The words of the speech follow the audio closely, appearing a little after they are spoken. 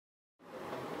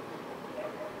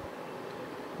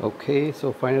Okay,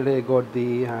 so finally I got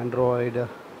the Android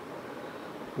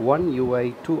One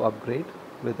UI 2 upgrade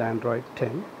with Android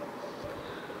 10.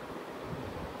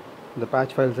 The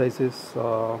patch file size is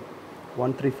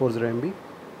 1340 MB,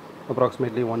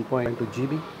 approximately 1.2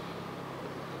 GB.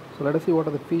 So let us see what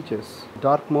are the features.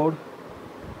 Dark mode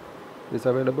is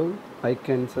available,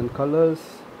 icons and colors,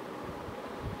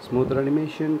 smoother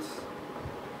animations,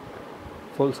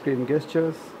 full screen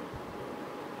gestures,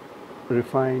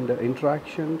 refined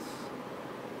interactions,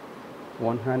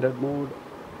 one-handed mode,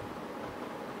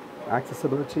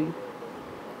 accessibility,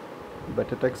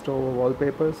 better text over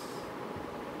wallpapers,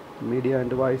 media and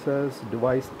devices,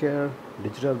 device care,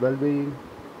 digital well-being.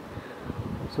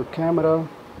 So camera,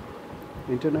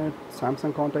 internet,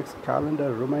 Samsung contacts,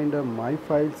 calendar, reminder, my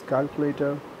files,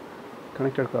 calculator,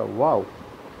 connected car. Wow,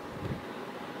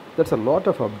 that's a lot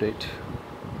of update.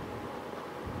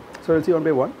 So we'll see one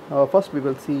by one. First we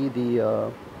will see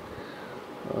the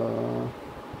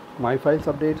my files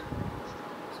update.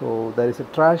 So there is a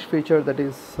trash feature that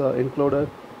is included.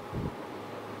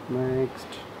 Next,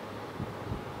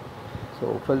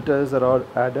 so filters are all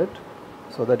added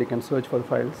so that you can search for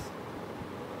files.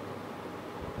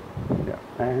 Yeah,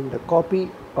 and copy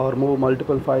or move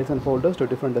multiple files and folders to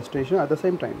different destinations at the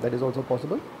same time. That is also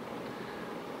possible.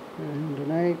 And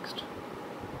next,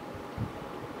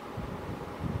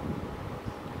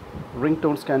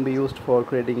 ringtones can be used for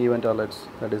creating event alerts.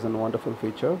 That is a wonderful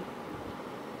feature.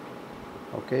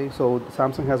 Okay, so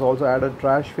Samsung has also added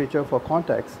trash feature for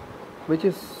contacts, which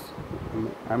is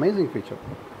amazing feature.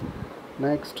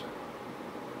 Next,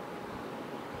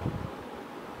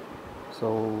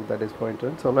 so that is for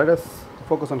internet. So let us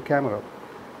focus on camera.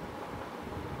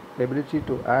 Ability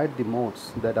to add the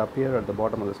modes that appear at the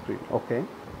bottom of the screen. Okay.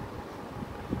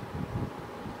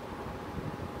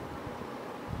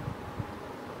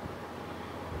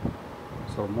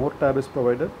 So more tab is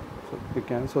provided,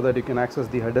 so that you can access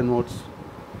the hidden modes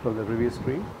from the review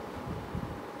screen.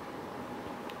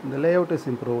 The layout is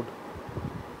improved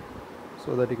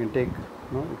so that you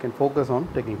can focus on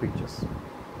taking pictures.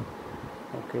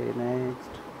 Okay, next,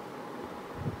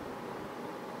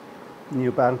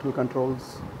 new parental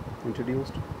controls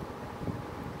introduced,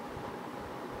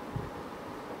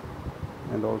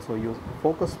 and also use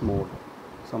focus mode,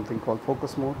 something called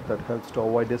focus mode that helps to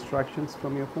avoid distractions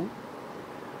from your phone.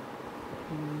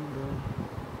 And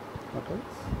what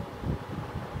else?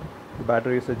 The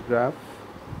battery usage graph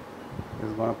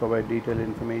is going to provide detailed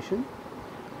information.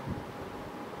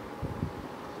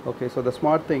 Okay, so the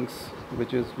smart things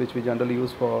which we generally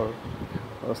use for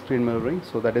screen mirroring,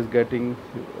 so that is getting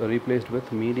replaced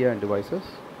with media and devices.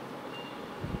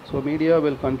 So media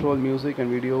will control music and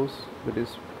videos that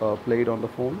is played on the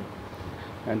phone,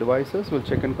 and devices will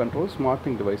check and control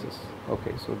SmartThing devices.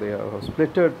 Okay, so they are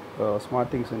splitted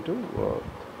SmartThings into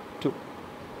two.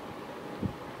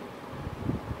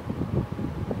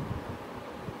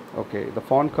 Okay, the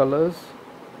font colors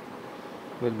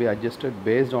will be adjusted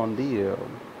based on the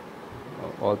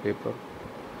wallpaper.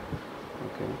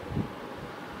 Okay,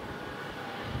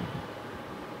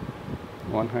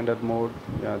 one-handed mode,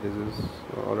 yeah, this is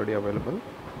already available.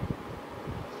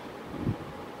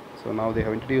 So now they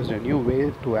have introduced a new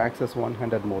way to access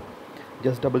one-handed mode.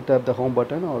 Just double tap the home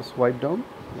button or swipe down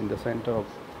in the center of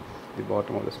the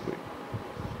bottom of the screen.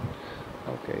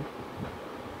 Okay,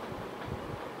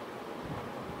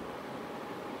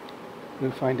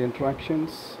 we'll find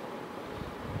interactions,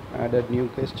 added new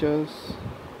gestures,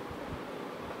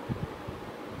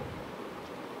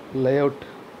 layout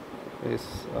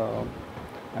is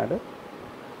added,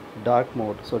 dark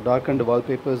mode, so darkened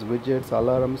wallpapers, widgets,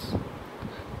 alarms,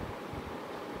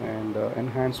 and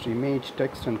enhanced image,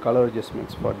 text and color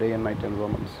adjustments for day and night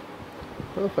environments.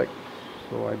 Perfect.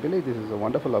 So I believe this is a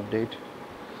wonderful update.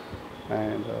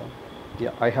 And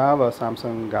yeah, I have a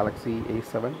Samsung Galaxy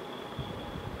A7.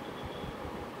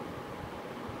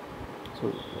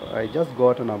 So I just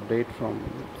got an update from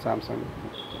Samsung,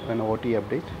 an OT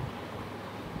update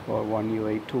for One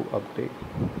UI 2 update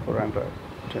for Android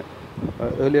 10.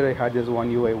 Earlier I had just One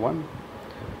UI 1.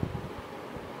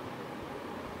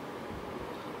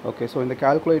 Okay, so in the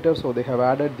calculator, so they have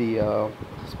added the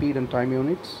speed and time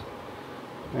units,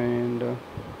 and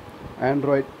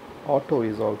Android Auto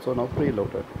is also now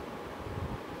preloaded.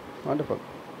 Wonderful.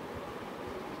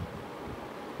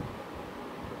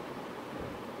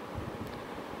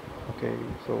 Okay,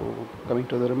 so coming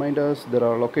to the reminders, there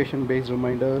are location based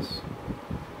reminders.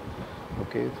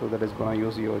 Okay, so that is going to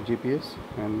use your GPS.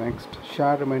 And next,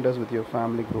 share reminders with your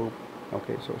family group.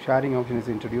 Okay, so sharing option is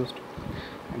introduced,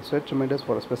 and set reminders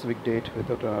for a specific date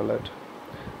without an alert.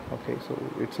 Okay, so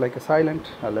it's like a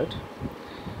silent alert.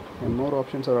 and more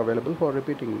options are available for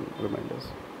repeating reminders.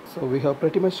 So we have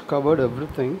pretty much covered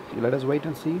everything. Let us wait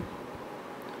and see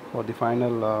for the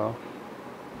final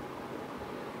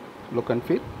look and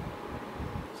feel.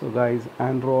 So guys,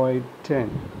 Android 10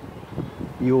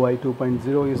 UI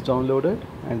 2.0 is downloaded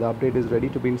and the update is ready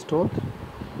to be installed.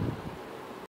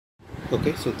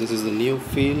 Okay, so this is the new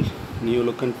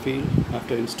look and feel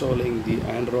after installing the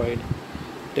Android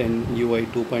 10 UI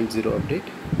 2.0 update.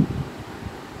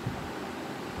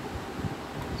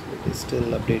 So it is still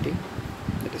updating,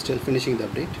 it is still finishing the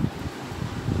update.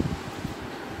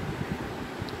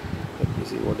 Let me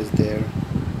see what is there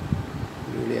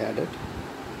newly added.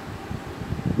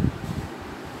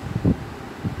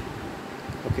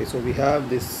 Okay, so we have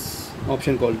this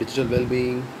option called digital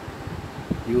well-being,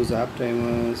 use app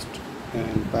timers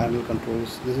and parallel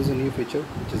controls. This is a new feature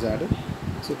which is added.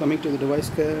 So coming to the device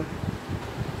care,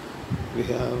 we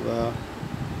have a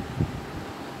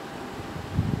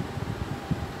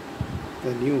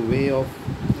new way of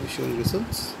showing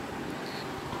results.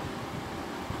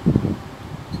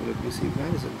 So let me see,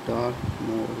 where is it? Dark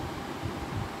mode,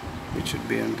 it should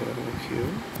be under here.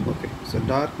 Okay, so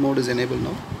dark mode is enabled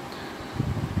now.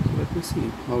 So let me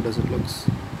see how does it looks.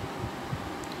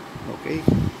 Okay,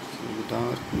 so the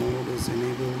dark mode is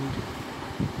enabled.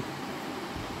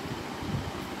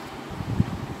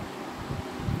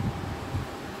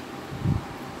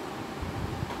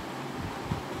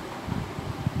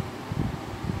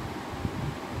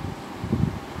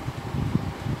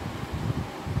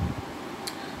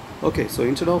 Okay, so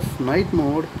instead of night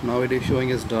mode, now it is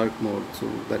showing as dark mode. So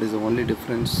that is the only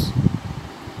difference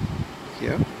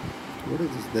here. What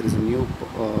is this? There is a new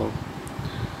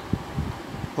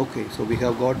okay, so we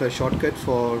have got a shortcut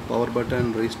for power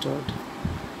button restart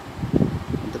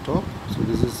at the top. So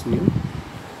this is new.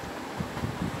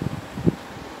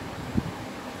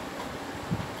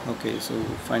 Okay, so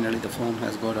finally the phone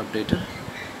has got updated.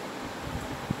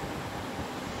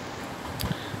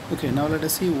 Okay, now let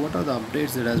us see what are the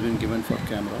updates that has been given for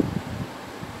camera.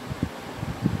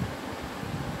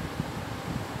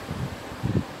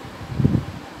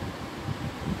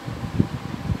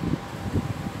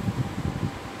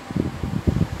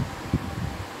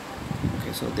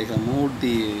 Okay, so they have moved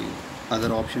the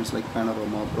other options like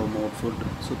panorama, pro mode, foot,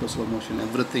 super slow motion,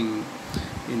 everything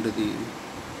into the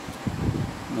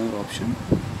more option.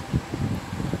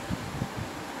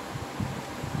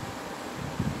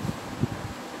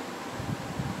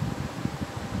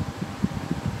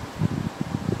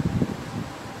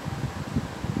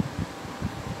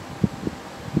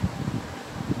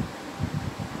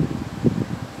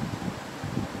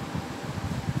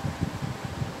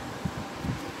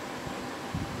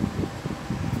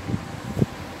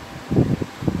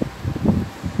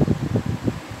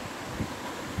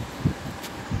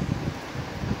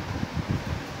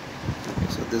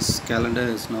 This calendar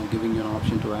is now giving you an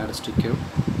option to add a sticker.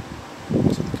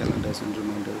 So the calendars and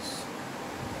reminders.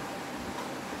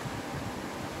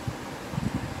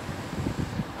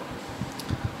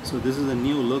 So this is a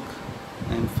new look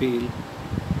and feel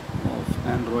of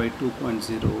Android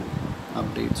 2.0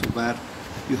 update. So where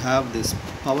you have this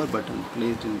power button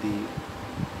placed in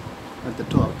at the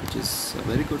top, which is a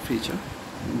very good feature.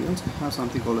 And we also have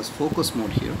something called as focus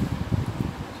mode here.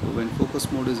 So when focus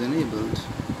mode is enabled,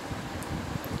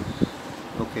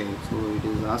 okay, so it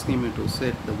is asking me to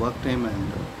set the work time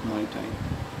and my time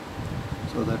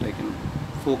so that I can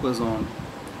focus on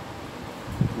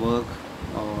work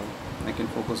or I can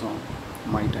focus on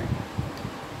my time.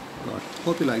 God,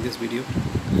 hope you like this video.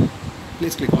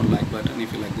 Please click on like button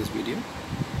if you like this video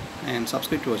and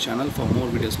subscribe to our channel for more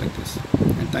videos like this,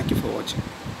 and thank you for watching.